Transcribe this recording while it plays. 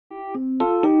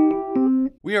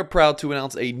We are proud to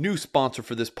announce a new sponsor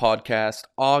for this podcast,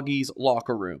 Augie's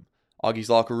Locker Room. Augie's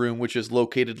Locker Room, which is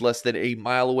located less than a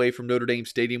mile away from Notre Dame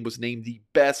Stadium, was named the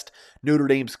best Notre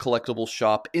Dame's collectible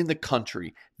shop in the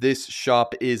country. This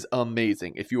shop is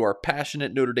amazing. If you are a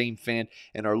passionate Notre Dame fan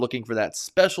and are looking for that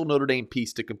special Notre Dame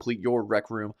piece to complete your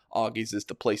rec room, Augie's is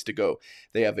the place to go.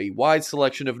 They have a wide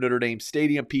selection of Notre Dame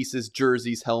stadium pieces,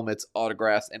 jerseys, helmets,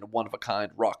 autographs, and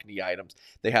one-of-a-kind Rockne items.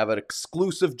 They have an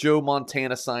exclusive Joe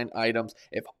Montana signed items.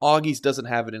 If Augie's doesn't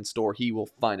have it in store, he will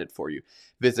find it for you.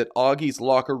 Visit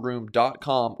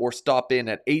augieslockerroom.com or stop in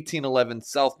at 1811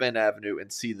 South Bend Avenue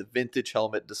and see the vintage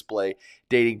helmet display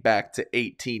dating back to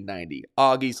 1890.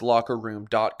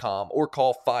 augieslockerroom.com or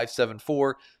call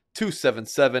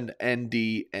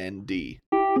 574-277-NDND.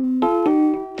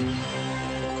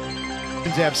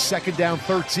 Have second down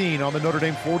 13 on the Notre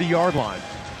Dame 40-yard line.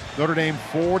 Notre Dame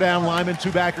 4 down linemen, 2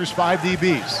 backers, 5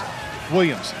 DBs.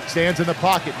 Williams stands in the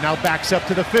pocket, now backs up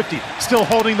to the 50, still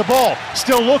holding the ball,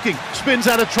 still looking, spins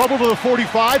out of trouble to the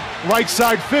 45, right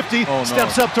side 50,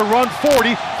 steps up to run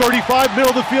 40, 35,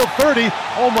 middle of the field 30,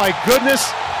 oh my goodness,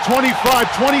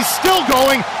 25, 20, still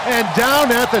going, and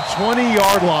down at the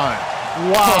 20-yard line.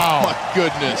 Wow. Oh my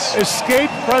goodness.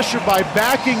 Escaped pressure by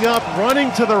backing up,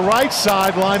 running to the right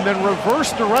sideline, then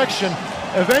reverse direction,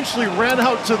 eventually ran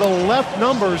out to the left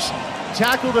numbers,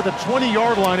 tackled at the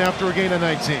 20-yard line after a gain of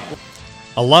 19.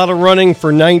 A lot of running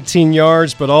for 19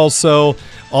 yards, but also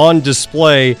on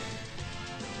display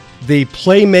the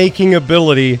playmaking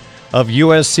ability of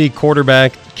USC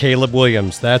quarterback Caleb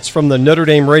Williams. That's from the Notre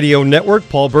Dame Radio Network.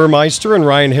 Paul Burmeister and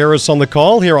Ryan Harris on the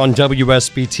call here on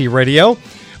WSBT Radio.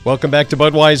 Welcome back to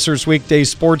Budweiser's Weekday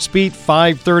Sports Beat,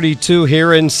 5:32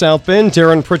 here in South Bend.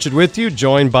 Darren Pritchett with you,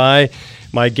 joined by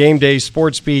my Game Day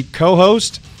Sports Beat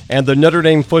co-host and the Notre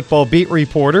Dame football beat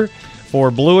reporter for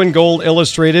Blue and Gold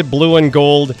Illustrated,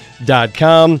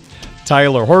 blueandgold.com,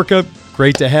 Tyler Horka.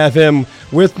 Great to have him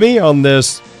with me on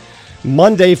this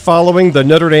Monday following the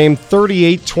Notre Dame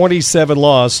 38-27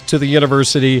 loss to the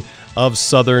University of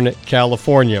Southern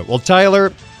California. Well,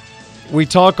 Tyler, we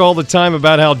talk all the time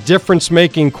about how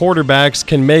difference-making quarterbacks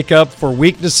can make up for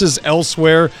weaknesses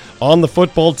elsewhere on the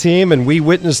football team, and we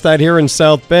witnessed that here in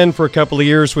South Bend for a couple of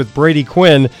years with Brady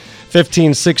Quinn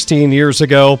 15, 16 years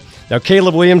ago. Now,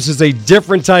 Caleb Williams is a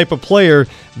different type of player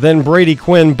than Brady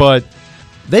Quinn, but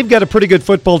they've got a pretty good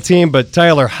football team. But,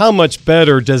 Tyler, how much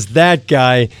better does that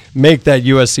guy make that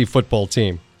USC football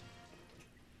team?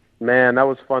 Man, that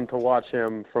was fun to watch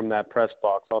him from that press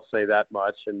box, I'll say that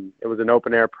much. And it was an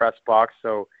open-air press box,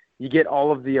 so you get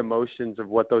all of the emotions of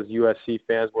what those USC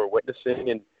fans were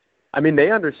witnessing. And, I mean,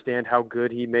 they understand how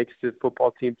good he makes the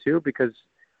football team, too, because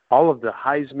all of the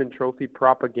Heisman Trophy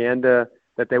propaganda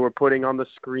that they were putting on the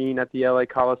screen at the LA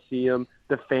Coliseum,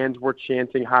 the fans were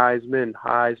chanting Heisman,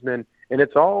 Heisman, and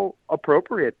it's all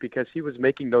appropriate because he was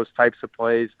making those types of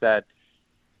plays that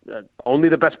only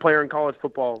the best player in college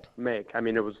football make. I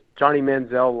mean, it was Johnny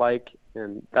Manziel-like,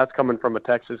 and that's coming from a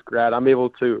Texas grad. I'm able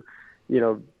to,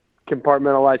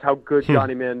 compartmentalize how good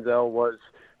Johnny Manziel was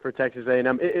for Texas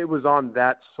A&M. It was on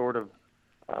that sort of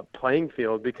playing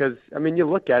field because, I mean, you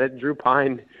look at it, Drew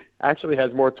Pine actually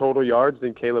has more total yards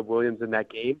than Caleb Williams in that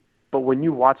game. But when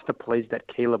you watch the plays that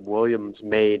Caleb Williams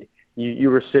made, you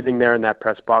were sitting there in that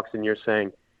press box and you're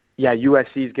saying, yeah,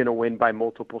 USC is going to win by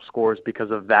multiple scores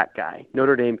because of that guy.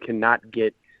 Notre Dame cannot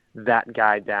get that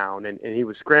guy down. And he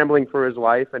was scrambling for his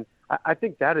life. And I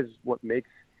think that is what makes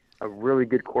a really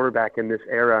good quarterback in this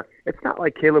era. It's not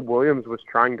like Caleb Williams was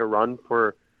trying to run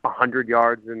for 100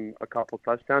 yards and a couple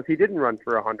touchdowns. He didn't run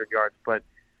for 100 yards, but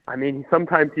I mean,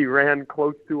 sometimes he ran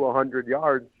close to 100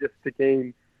 yards just to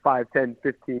gain 5, 10,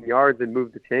 15 yards and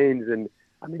move the chains. And,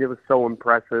 I mean, it was so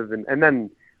impressive. And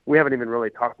then we haven't even really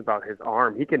talked about his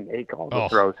arm. He can make all the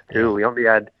throws, too. He only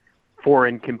had 4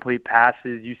 incomplete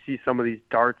passes. You see some of these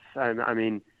darts. I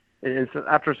mean, and so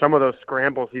after some of those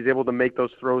scrambles, he's able to make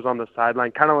those throws on the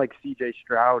sideline, kind of like C.J.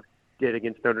 Stroud did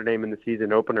against Notre Dame in the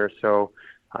season opener. So,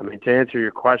 I mean, to answer your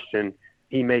question,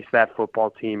 he makes that football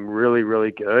team really,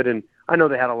 really good. And I know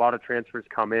they had a lot of transfers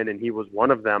come in, and he was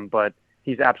one of them, but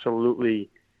he's absolutely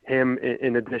him,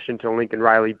 in addition to Lincoln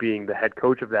Riley being the head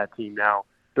coach of that team now,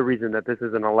 the reason that this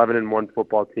is an 11-1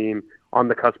 football team on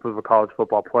the cusp of a college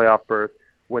football playoff berth,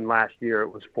 when last year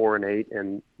it was 4-8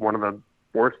 and one of the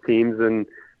worst teams in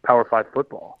Power 5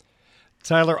 football.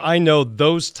 Tyler, I know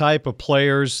those type of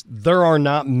players, there are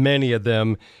not many of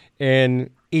them in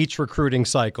each recruiting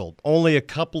cycle. Only a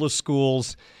couple of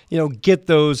schools, get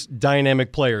those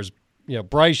dynamic players.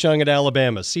 Bryce Young at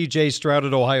Alabama, C.J. Stroud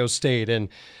at Ohio State, and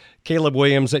Caleb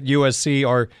Williams at USC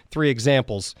are 3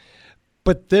 examples.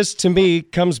 But this, to me,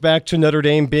 comes back to Notre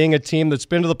Dame being a team that's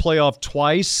been to the playoff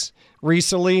twice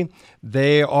recently.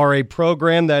 They are a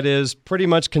program that is pretty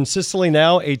much consistently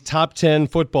now a top 10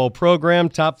 football program,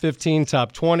 top 15,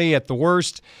 top 20 at the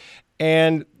worst.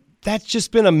 And that's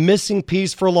just been a missing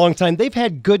piece for a long time. They've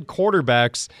had good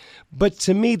quarterbacks, but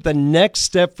to me, the next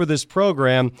step for this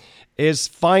program is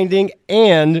finding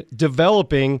and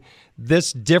developing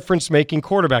this difference-making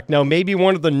quarterback. Now, maybe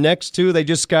one of the next two they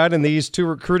just got in these two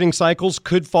recruiting cycles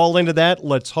could fall into that.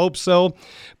 Let's hope so.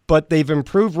 But they've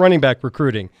improved running back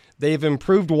recruiting. They've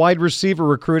improved wide receiver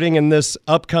recruiting in this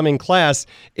upcoming class.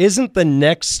 Isn't the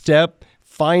next step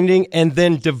finding and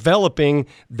then developing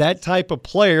that type of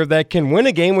player that can win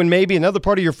a game when maybe another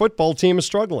part of your football team is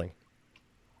struggling?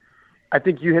 I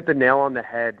think you hit the nail on the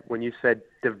head when you said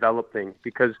developing,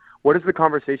 because what is the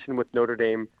conversation with Notre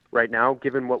Dame right now,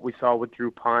 given what we saw with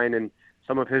Drew Pine and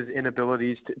some of his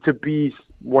inabilities to be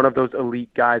one of those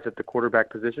elite guys at the quarterback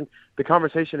position? The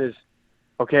conversation is,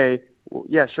 okay,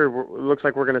 yeah, sure, it looks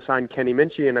like we're going to sign Kenny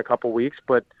Minchie in a couple weeks,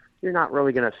 but you're not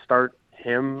really going to start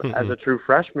him as a true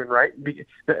freshman, right?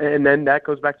 And then that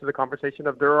goes back to the conversation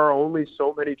of there are only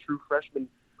so many true freshmen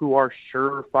who are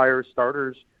surefire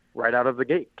starters right out of the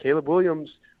gate. Caleb Williams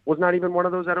was not even one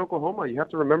of those at Oklahoma. You have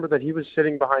to remember that he was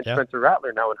sitting behind Spencer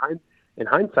Rattler. Now, in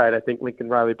hindsight, I think Lincoln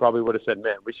Riley probably would have said,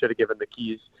 man, we should have given the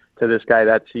keys to this guy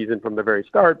that season from the very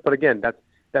start. But again,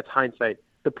 that's hindsight.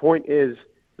 The point is,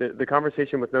 the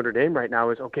conversation with Notre Dame right now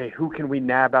is, okay, who can we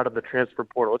nab out of the transfer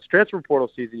portal? It's transfer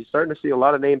portal season. You're starting to see a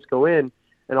lot of names go in,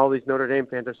 and all these Notre Dame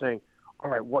fans are saying,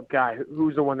 all right, what guy,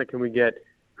 who's the one that can we get?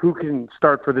 Who can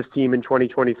start for this team in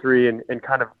 2023 and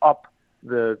kind of up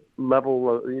the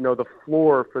level of, the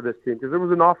floor for this team? Because there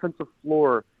was an offensive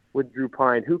floor with Drew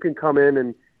Pine. Who can come in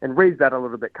and raise that a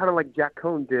little bit? Kind of like Jack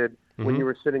Cohn did when you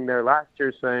were sitting there last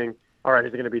year saying, all right, is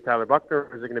it going to be Tyler Buchner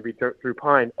or is it going to be Drew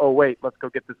Pine? Oh, wait, let's go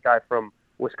get this guy from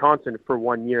Wisconsin for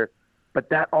 1 year.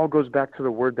 But that all goes back to the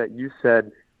word that you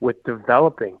said with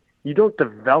developing. You don't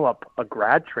develop a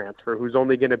grad transfer who's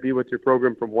only going to be with your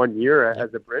program for 1 year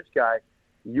as a bridge guy.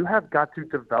 You have got to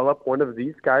develop one of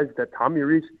these guys that Tommy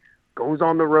Rees goes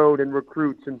on the road and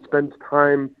recruits and spends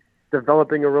time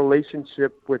developing a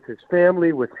relationship with his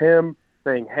family, with him,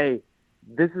 saying, hey,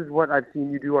 this is what I've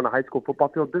seen you do on a high school football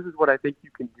field. This is what I think you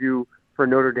can do for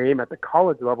Notre Dame at the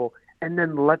college level. And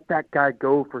then let that guy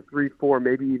go for 3, 4,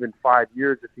 maybe even 5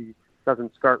 years if he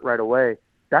doesn't start right away.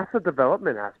 That's a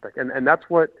development aspect. And that's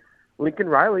what Lincoln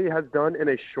Riley has done in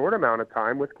a short amount of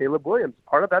time with Caleb Williams.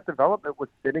 Part of that development was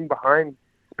sitting behind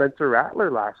Spencer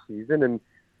Rattler last season. And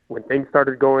when things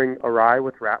started going awry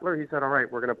with Rattler, he said, all right,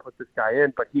 we're going to put this guy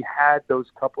in. But he had those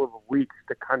couple of weeks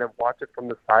to kind of watch it from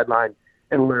the sideline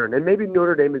and learn. And maybe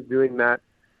Notre Dame is doing that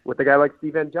with a guy like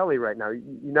Steve Angeli right now. You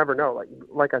never know.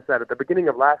 Like I said, at the beginning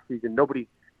of last season, nobody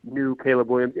knew Caleb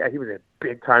Williams. Yeah, he was a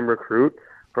big-time recruit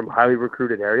from a highly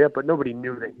recruited area, but nobody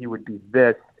knew that he would be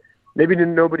this. Maybe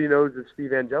nobody knows if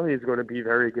Steve Angeli is going to be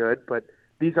very good, but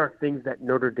these are things that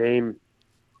Notre Dame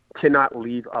cannot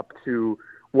leave up to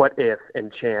what if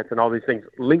and chance and all these things.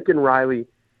 Lincoln Riley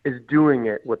is doing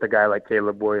it with a guy like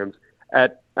Caleb Williams.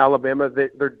 At Alabama,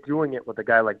 they're doing it with a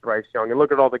guy like Bryce Young. And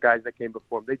look at all the guys that came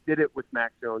before him. They did it with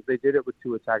Mac Jones. They did it with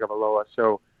Tua Tagovailoa.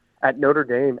 So at Notre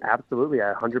Dame, absolutely,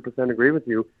 I 100% agree with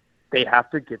you. They have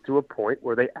to get to a point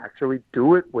where they actually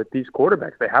do it with these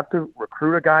quarterbacks. They have to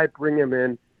recruit a guy, bring him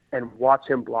in, and watch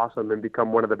him blossom and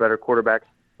become one of the better quarterbacks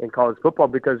in college football,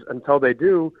 because until they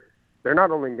do, they're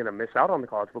not only going to miss out on the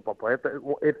college football play.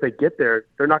 If they get there,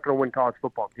 they're not going to win college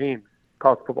football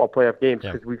playoff games,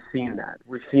 because we've seen that.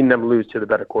 We've seen them lose to the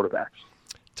better quarterbacks.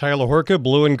 Tyler Horka,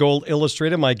 Blue and Gold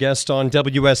Illustrated, my guest on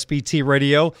WSBT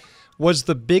Radio. Was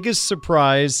the biggest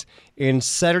surprise in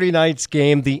Saturday night's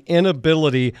game the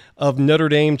inability of Notre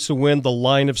Dame to win the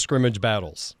line of scrimmage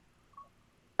battles?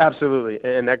 Absolutely,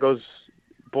 and that goes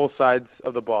both sides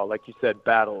of the ball. Like you said,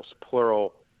 battles,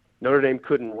 plural. Notre Dame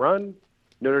couldn't run.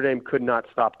 Notre Dame could not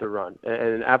stop the run.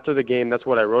 And after the game, that's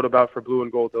what I wrote about for Blue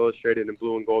and Gold Illustrated and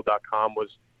blueandgold.com.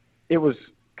 It was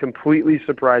completely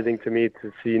surprising to me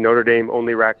to see Notre Dame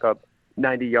only rack up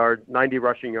 90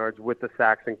 rushing yards with the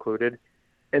sacks included.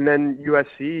 And then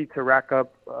USC to rack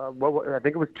up, I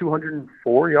think it was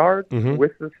 204 yards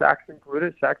with the sacks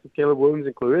included, sacks with Caleb Williams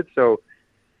included. So,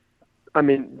 I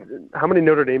mean, how many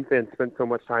Notre Dame fans spend so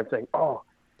much time saying, oh,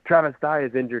 Travis Dye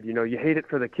is injured. You hate it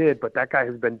for the kid, but that guy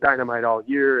has been dynamite all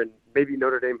year, and maybe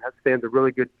Notre Dame stands a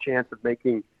really good chance of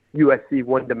making USC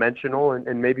one-dimensional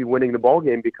and maybe winning the ball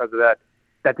game because of that.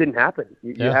 That didn't happen.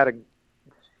 You had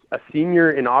a senior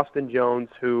in Austin Jones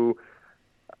who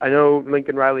I know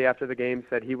Lincoln Riley after the game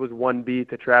said he was 1B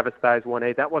to Travis Dye's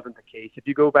 1A. That wasn't the case. If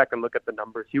you go back and look at the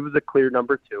numbers, he was a clear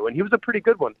number 2, and he was a pretty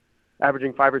good one,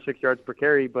 averaging 5 or 6 yards per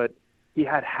carry, but he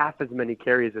had half as many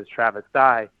carries as Travis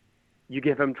Dye. You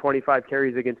give him 25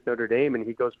 carries against Notre Dame, and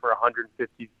he goes for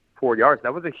 154 yards.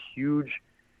 That was a huge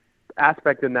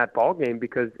aspect in that ball game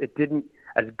because it didn't,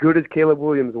 as good as Caleb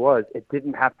Williams was, it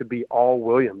didn't have to be all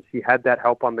Williams. He had that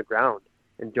help on the ground,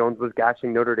 and Jones was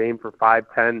gashing Notre Dame for 5,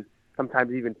 10,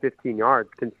 sometimes even 15 yards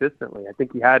consistently. I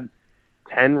think he had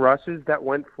 10 rushes that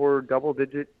went for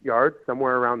double-digit yards,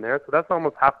 somewhere around there. So that's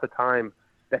almost half the time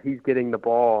that he's getting the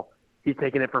ball, he's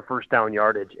taking it for first down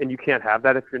yardage, and you can't have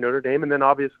that if you're Notre Dame. And then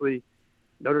obviously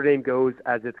Notre Dame goes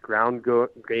as its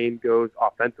game goes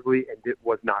offensively, and it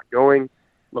was not going.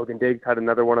 Logan Diggs had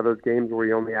another one of those games where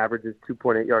he only averages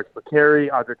 2.8 yards per carry.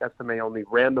 Audric Estime only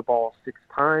ran the ball 6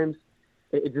 times.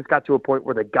 It just got to a point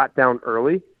where they got down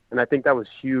early, and I think that was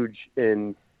huge.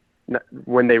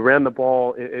 When they ran the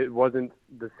ball, it wasn't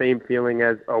the same feeling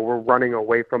as, oh, we're running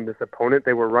away from this opponent.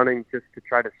 They were running just to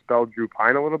try to spell Drew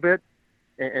Pine a little bit,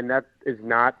 and that is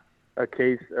not a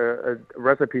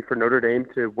recipe for Notre Dame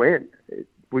to win.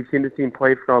 We've seen the team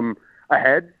play from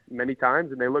ahead many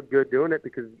times, and they look good doing it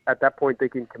because at that point they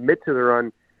can commit to the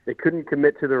run. They couldn't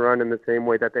commit to the run in the same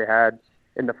way that they had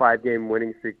in the 5-game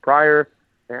winning streak prior.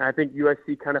 And I think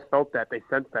USC kind of felt that. They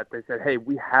sensed that. They said, hey,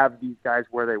 we have these guys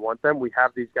where they want them. We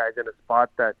have these guys in a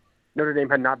spot that Notre Dame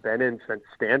had not been in since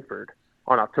Stanford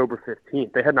on October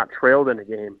 15th. They had not trailed in a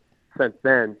game since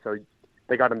then. So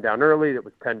they got them down early. It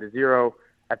was 10-0.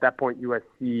 At that point,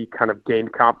 USC kind of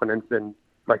gained confidence and,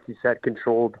 like you said,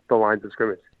 controlled the lines of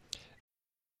scrimmage.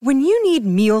 When you need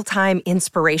mealtime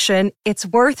inspiration, it's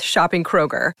worth shopping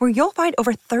Kroger, where you'll find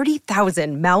over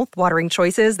 30,000 mouth-watering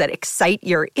choices that excite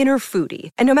your inner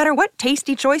foodie. And no matter what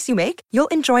tasty choice you make, you'll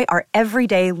enjoy our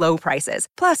everyday low prices,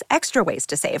 plus extra ways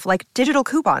to save, like digital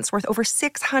coupons worth over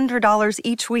 $600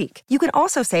 each week. You can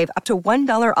also save up to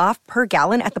 $1 off per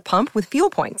gallon at the pump with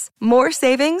fuel points. More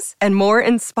savings and more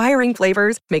inspiring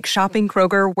flavors make shopping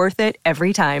Kroger worth it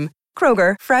every time.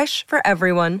 Kroger, fresh for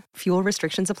everyone. Fuel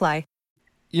restrictions apply.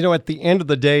 You know, at the end of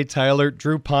the day, Tyler,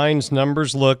 Drew Pine's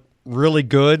numbers look really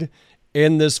good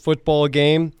in this football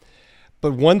game.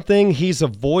 But one thing he's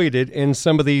avoided in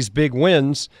some of these big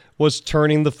wins was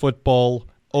turning the football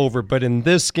over. But in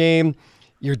this game,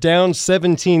 you're down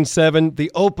 17-7.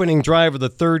 The opening drive of the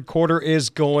third quarter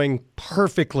is going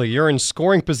perfectly. You're in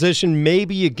scoring position.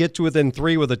 Maybe you get to within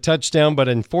 3 with a touchdown, but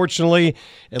unfortunately,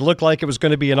 it looked like it was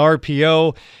going to be an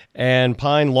RPO, and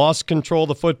Pine lost control of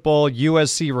the football.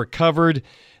 USC recovered.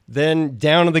 Then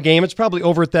down in the game, it's probably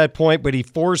over at that point, but he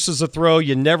forces a throw.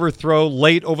 You never throw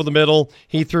late over the middle.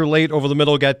 He threw late over the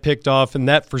middle, got picked off, and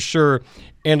that for sure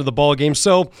ended the ball game.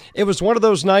 So it was one of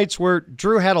those nights where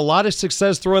Drew had a lot of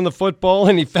success throwing the football,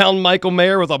 and he found Michael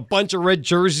Mayer with a bunch of red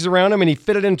jerseys around him, and he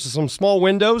fit it into some small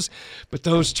windows. But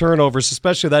those turnovers,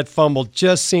 especially that fumble,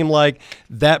 just seemed like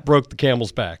that broke the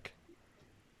camel's back.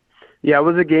 Yeah, it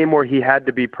was a game where he had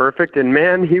to be perfect, and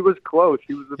man, he was close.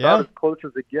 He was about as close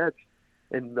as it gets.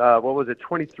 And what was it,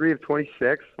 23 of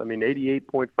 26? I mean,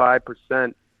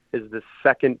 88.5% is the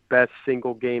second best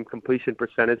single game completion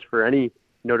percentage for any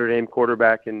Notre Dame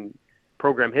quarterback in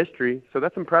program history. So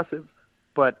that's impressive.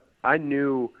 But I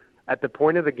knew at the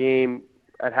point of the game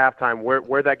at halftime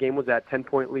where that game was at,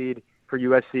 10-point lead for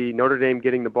USC, Notre Dame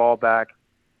getting the ball back.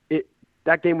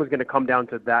 That game was going to come down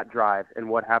to that drive and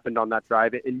what happened on that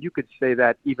drive. And you could say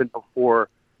that even before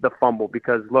the fumble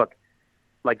because, look,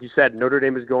 like you said, Notre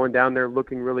Dame is going down there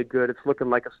looking really good. It's looking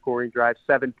like a scoring drive.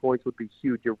 7 points would be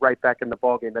huge. You're right back in the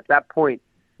ballgame. At that point,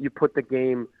 you put the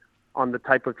game on the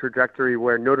type of trajectory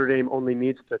where Notre Dame only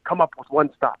needs to come up with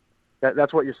one stop.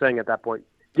 That's what you're saying at that point.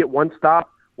 Get one stop,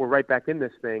 we're right back in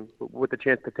this thing with a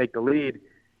chance to take the lead.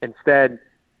 Instead,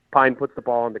 Pine puts the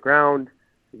ball on the ground.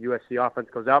 The USC offense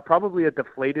goes out. Probably a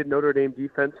deflated Notre Dame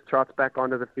defense trots back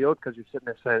onto the field because you're sitting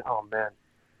there saying, oh, man,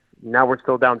 now we're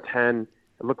still down 10.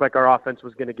 It looked like our offense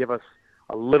was going to give us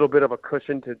a little bit of a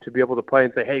cushion to be able to play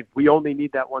and say, hey, we only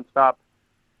need that one stop.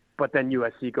 But then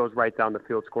USC goes right down the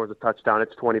field, scores a touchdown.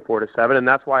 It's 24-7. And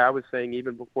that's why I was saying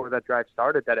even before that drive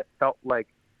started that it felt like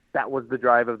that was the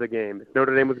drive of the game. If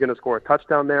Notre Dame was going to score a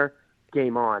touchdown there,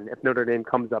 game on. If Notre Dame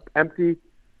comes up empty,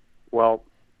 well,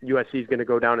 USC is going to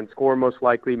go down and score most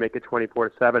likely, make it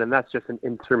 24-7. And that's just an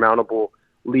insurmountable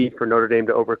lead for Notre Dame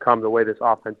to overcome the way this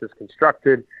offense is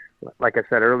constructed. Like I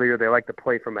said earlier, they like to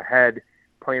play from ahead,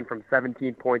 playing from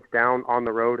 17 points down on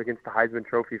the road against the Heisman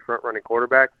Trophy front-running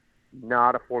quarterback.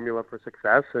 Not a formula for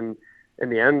success. And in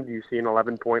the end, you see an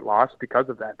 11-point loss because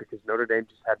of that, because Notre Dame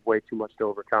just had way too much to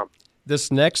overcome.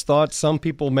 this next thought, some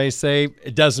people may say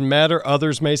it doesn't matter.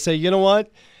 Others may say, you know what?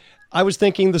 I was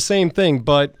thinking the same thing,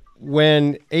 but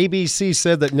when ABC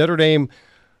said that Notre Dame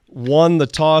won the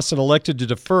toss and elected to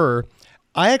defer,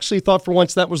 I actually thought for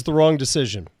once that was the wrong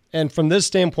decision. And from this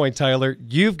standpoint, Tyler,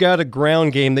 you've got a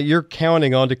ground game that you're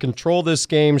counting on to control this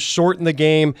game, shorten the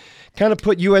game, kind of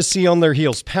put USC on their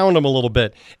heels, pound them a little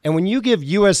bit. And when you give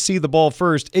USC the ball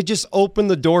first, it just opened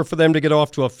the door for them to get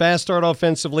off to a fast start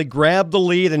offensively, grab the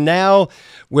lead, and now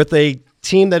with a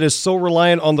team that is so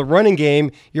reliant on the running game,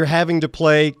 you're having to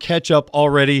play catch up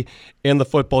already in the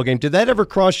football game. Did that ever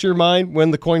cross your mind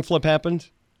when the coin flip happened?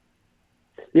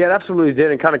 Yeah, it absolutely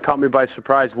did, and kind of caught me by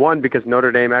surprise. One, because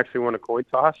Notre Dame actually won a coin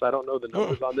toss. I don't know the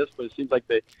numbers on this, but it seems like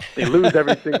they lose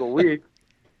every single week.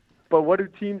 But what do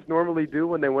teams normally do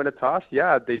when they win a toss?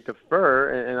 Yeah, they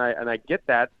defer, and I get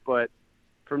that. But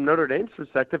from Notre Dame's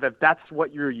perspective, if that's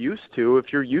what you're used to,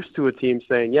 if you're used to a team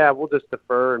saying, yeah, we'll just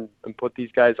defer and put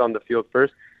these guys on the field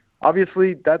first,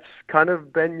 obviously that's kind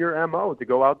of been your MO, to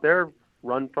go out there,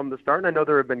 run from the start. And I know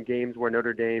there have been games where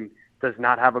Notre Dame does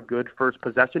not have a good first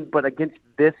possession, but against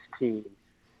this team,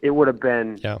 it would have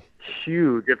been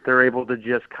huge if they're able to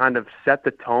just kind of set the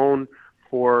tone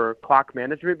for clock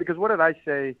management. Because what did I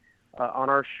say on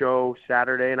our show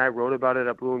Saturday, and I wrote about it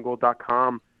at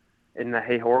blueandgold.com in the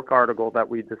Hey Hork article that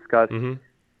we discussed.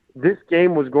 This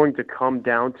game was going to come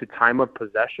down to time of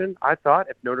possession. I thought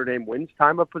if Notre Dame wins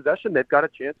time of possession, they've got a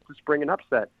chance to spring an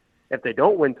upset. If they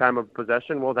don't win time of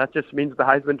possession, well, that just means the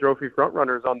Heisman Trophy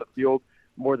frontrunner is on the field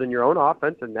more than your own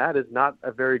offense, and that is not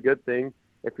a very good thing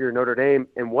if you're Notre Dame.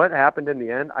 And what happened in the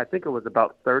end, I think it was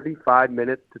about 35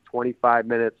 minutes to 25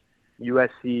 minutes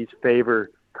USC's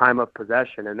favor time of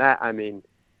possession. And that, I mean,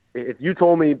 if you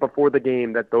told me before the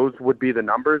game that those would be the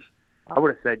numbers, I would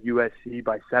have said USC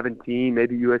by 17,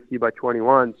 maybe USC by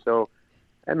 21. So,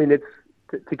 I mean, it's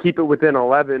to keep it within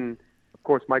 11. Of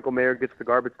course, Michael Mayer gets the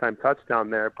garbage time touchdown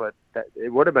there, but it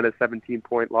would have been a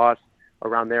 17-point loss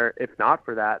around there if not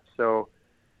for that. So,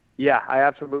 yeah, I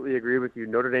absolutely agree with you.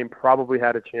 Notre Dame probably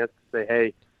had a chance to say,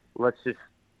 hey, let's just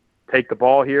take the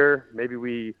ball here. Maybe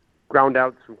we ground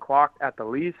out some clock at the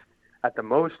least. At the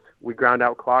most, we ground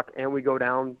out clock and we go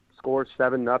down, score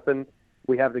 7-0.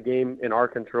 We have the game in our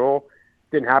control.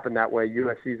 Didn't happen that way.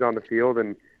 USC's on the field,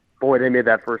 and boy, they made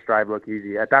that first drive look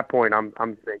easy. At that point, I'm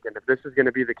thinking if this is going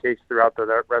to be the case throughout the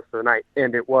rest of the night,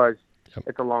 and it was,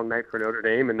 it's a long night for Notre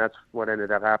Dame, and that's what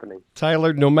ended up happening.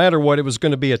 Tyler, no matter what, it was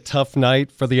going to be a tough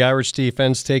night for the Irish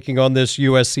defense taking on this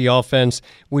USC offense.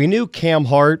 We knew Cam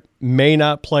Hart may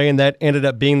not play, and that ended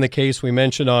up being the case. We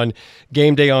mentioned on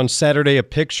game day on Saturday a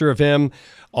picture of him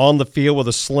on the field with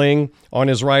a sling on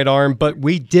his right arm, but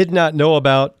we did not know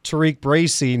about Tariq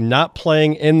Bracy not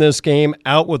playing in this game,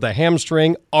 out with a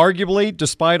hamstring. Arguably,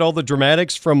 despite all the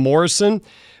dramatics from Morrison,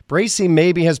 Bracy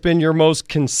maybe has been your most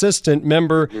consistent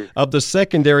member of the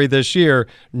secondary this year.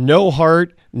 No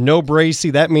Hart, no Bracy.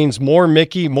 That means more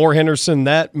Mickey, more Henderson.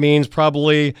 That means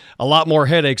probably a lot more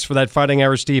headaches for that Fighting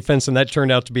Irish defense, and that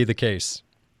turned out to be the case.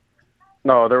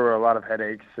 No, there were a lot of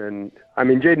headaches. And, I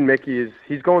mean, Jaden Mickey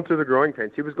he's going through the growing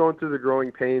pains. He was going through the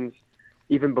growing pains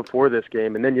even before this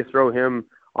game. And then you throw him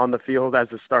on the field as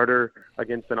a starter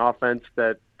against an offense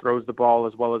that throws the ball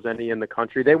as well as any in the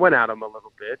country. They went at him a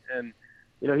little bit. And,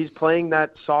 you know, he's playing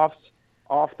that soft,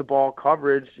 off-the-ball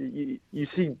coverage. You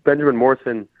see Benjamin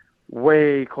Morrison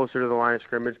way closer to the line of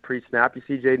scrimmage pre-snap. You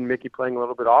see Jaden Mickey playing a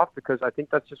little bit off because I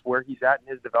think that's just where he's at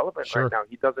in his development right now.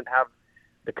 He doesn't have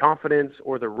the confidence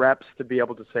or the reps to be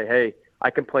able to say, hey, I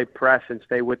can play press and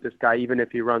stay with this guy even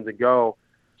if he runs a go.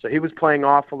 So he was playing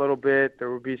off a little bit.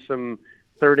 There would be some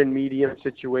third and medium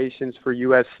situations for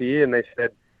USC, and they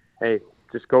said, hey,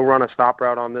 just go run a stop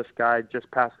route on this guy just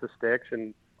past the sticks,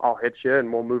 and I'll hit you,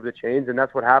 and we'll move the chains. And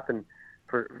that's what happened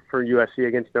for USC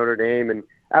against Notre Dame. And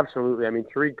absolutely, I mean,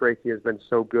 Tariq Bracy has been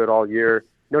so good all year.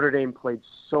 Notre Dame played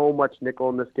so much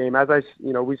nickel in this game. As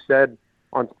we said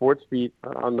on SportsBeat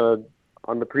on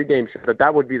the pregame show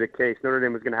that would be the case. Notre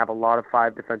Dame was going to have a lot of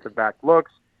 5 defensive back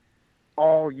looks.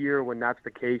 All year when that's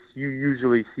the case, you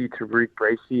usually see Tariq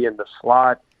Bracy in the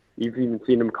slot. You've even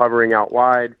seen him covering out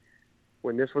wide.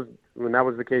 When that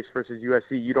was the case versus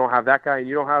USC, you don't have that guy.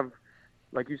 You don't have,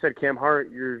 like you said, Cam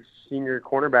Hart, your senior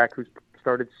cornerback who's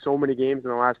started so many games in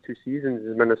the last 2 seasons,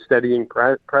 has been a steadying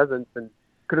presence and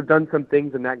could have done some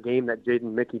things in that game that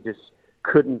Jaden Mickey just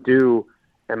couldn't do.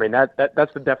 I mean,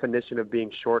 that's the definition of being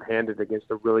shorthanded against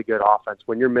a really good offense.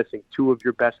 When you're missing 2 of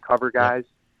your best cover guys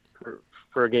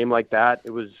for a game like that,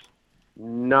 it was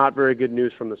not very good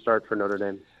news from the start for Notre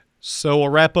Dame. So we'll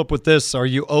wrap up with this. Are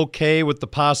you okay with the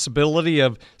possibility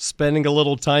of spending a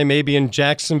little time maybe in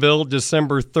Jacksonville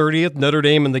December 30th, Notre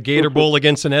Dame in the Gator Bowl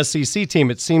against an SEC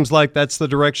team? It seems like that's the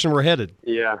direction we're headed.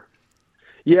 Yeah.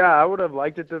 Yeah, I would have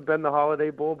liked it to have been the Holiday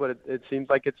Bowl, but it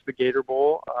seems like it's the Gator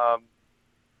Bowl.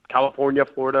 California,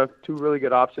 Florida, two really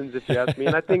good options if you ask me.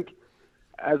 And I think,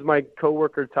 as my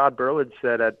coworker Todd Burlage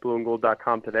said at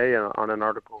blueandgold.com today on an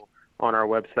article on our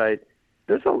website,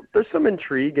 there's some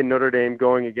intrigue in Notre Dame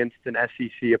going against an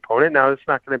SEC opponent. Now, it's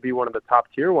not going to be one of the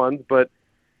top-tier ones, but,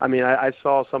 I mean, I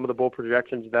saw some of the bowl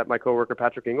projections that my coworker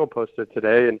Patrick Ingle posted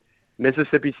today, and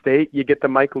Mississippi State, you get the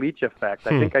Mike Leach effect.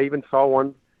 I think I even saw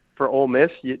one for Ole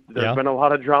Miss. There's been a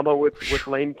lot of drama with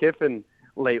Lane Kiffin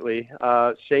lately.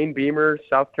 Shane Beamer,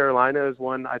 South Carolina is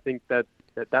one. I think that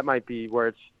might be where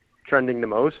it's trending the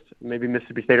most, maybe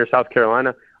Mississippi State or South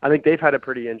Carolina. I think they've had a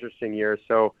pretty interesting year,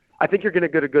 so I think you're going to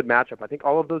get a good matchup. I think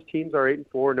all of those teams are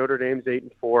 8-4. Notre Dame's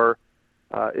 8-4.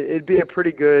 It'd be a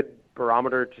pretty good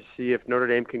barometer to see if Notre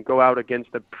Dame can go out against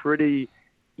a pretty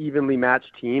evenly matched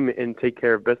team and take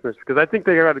care of business, because I think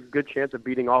they got a good chance of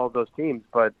beating all of those teams.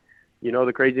 But,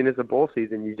 the craziness of bowl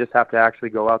season, you just have to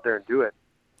actually go out there and do it.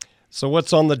 So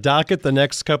what's on the docket the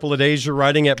next couple of days? You're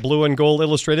writing at Blue and Gold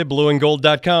Illustrated,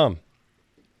 blueandgold.com.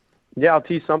 Yeah, I'll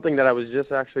tease something that I was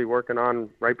just actually working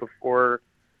on right before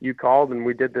you called and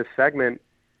we did this segment.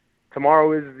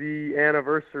 Tomorrow is the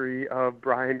anniversary of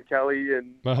Brian Kelly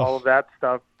and all of that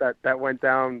stuff that went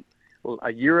down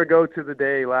a year ago to the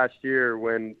day last year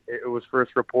when it was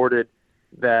first reported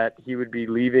that he would be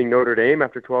leaving Notre Dame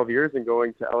after 12 years and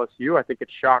going to LSU. I think it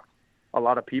shocked a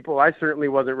lot of people. I certainly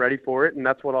wasn't ready for it, and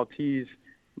that's what I'll tease.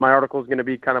 My article is going to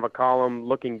be kind of a column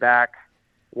looking back.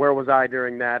 Where was I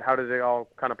during that? How did it all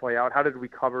kind of play out? How did we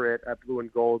cover it at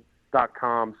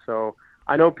blueandgold.com? So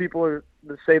I know people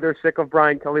say they're sick of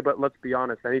Brian Kelly, but let's be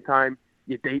honest. Anytime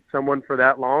you date someone for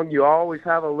that long, you always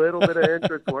have a little bit of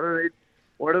interest.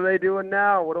 What are they doing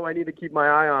now? What do I need to keep my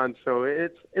eye on? So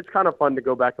it's kind of fun to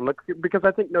go back and look, because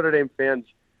I think Notre Dame fans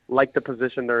like the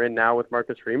position they're in now with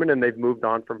Marcus Freeman, and they've moved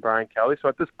on from Brian Kelly. So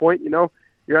at this point,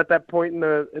 you're at that point in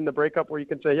the breakup where you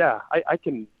can say, yeah, I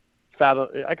can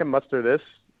muster this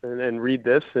and read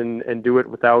this and do it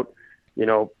without,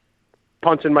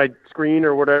 punching my screen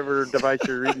or whatever device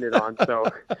you're reading it on. So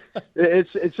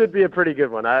it should be a pretty good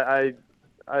one.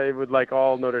 I would like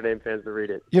all Notre Dame fans to read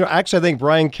it. Actually, I think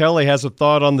Brian Kelly has a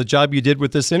thought on the job you did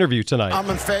with this interview tonight. I'm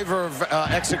in favor of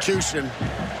execution.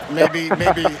 Maybe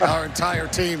our entire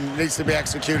team needs to be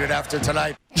executed after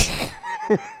tonight.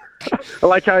 I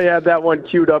like how you had that one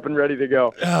queued up and ready to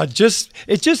go. It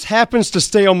just happens to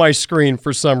stay on my screen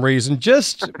for some reason,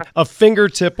 just a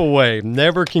fingertip away.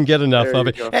 Never can get enough of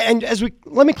it. Go. And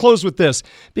let me close with this,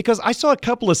 because I saw a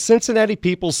couple of Cincinnati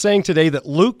people saying today that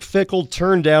Luke Fickell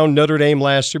turned down Notre Dame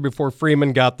last year before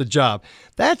Freeman got the job.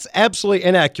 That's absolutely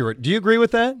inaccurate. Do you agree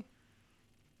with that?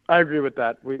 I agree with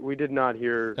that. We did not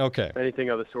hear anything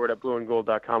of the sort at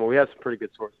blueandgold.com. We have some pretty good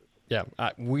sources. Yeah,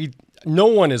 no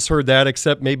one has heard that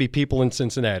except maybe people in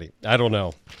Cincinnati. I don't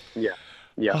know. Yeah.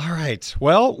 All right.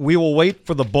 Well, we will wait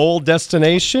for the bowl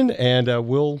destination, and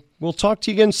we'll talk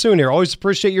to you again soon here. Always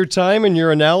appreciate your time and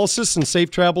your analysis, and safe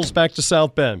travels back to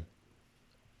South Bend.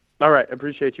 All right.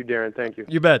 Appreciate you, Darren. Thank you.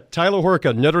 You bet. Tyler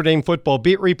Horka, Notre Dame football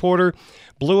beat reporter,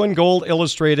 Blue and Gold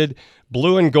Illustrated,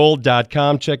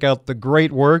 blueandgold.com. Check out the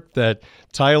great work that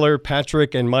Tyler,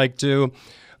 Patrick, and Mike do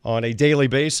on a daily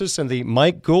basis. And the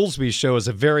Mike Goolsby Show is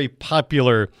a very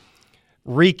popular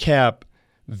recap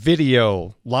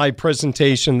video live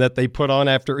presentation that they put on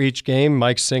after each game,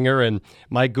 Mike Singer and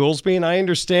Mike Goolsby. And I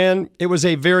understand it was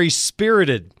a very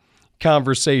spirited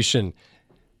conversation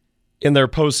in their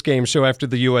post-game show after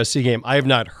the USC game. I have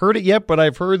not heard it yet, but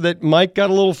I've heard that Mike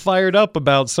got a little fired up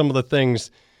about some of the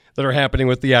things that are happening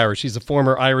with the Irish. He's a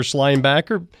former Irish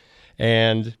linebacker,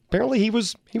 and apparently he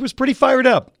was pretty fired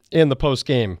up in the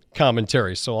post-game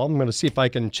commentary. So I'm going to see if I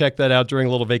can check that out during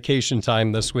a little vacation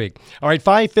time this week. All right,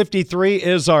 5:53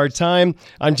 is our time.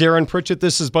 I'm Darren Pritchett.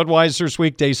 This is Budweiser's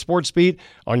Weekday Sports Beat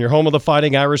on your home of the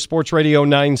Fighting Irish Sports Radio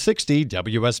 960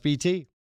 WSBT.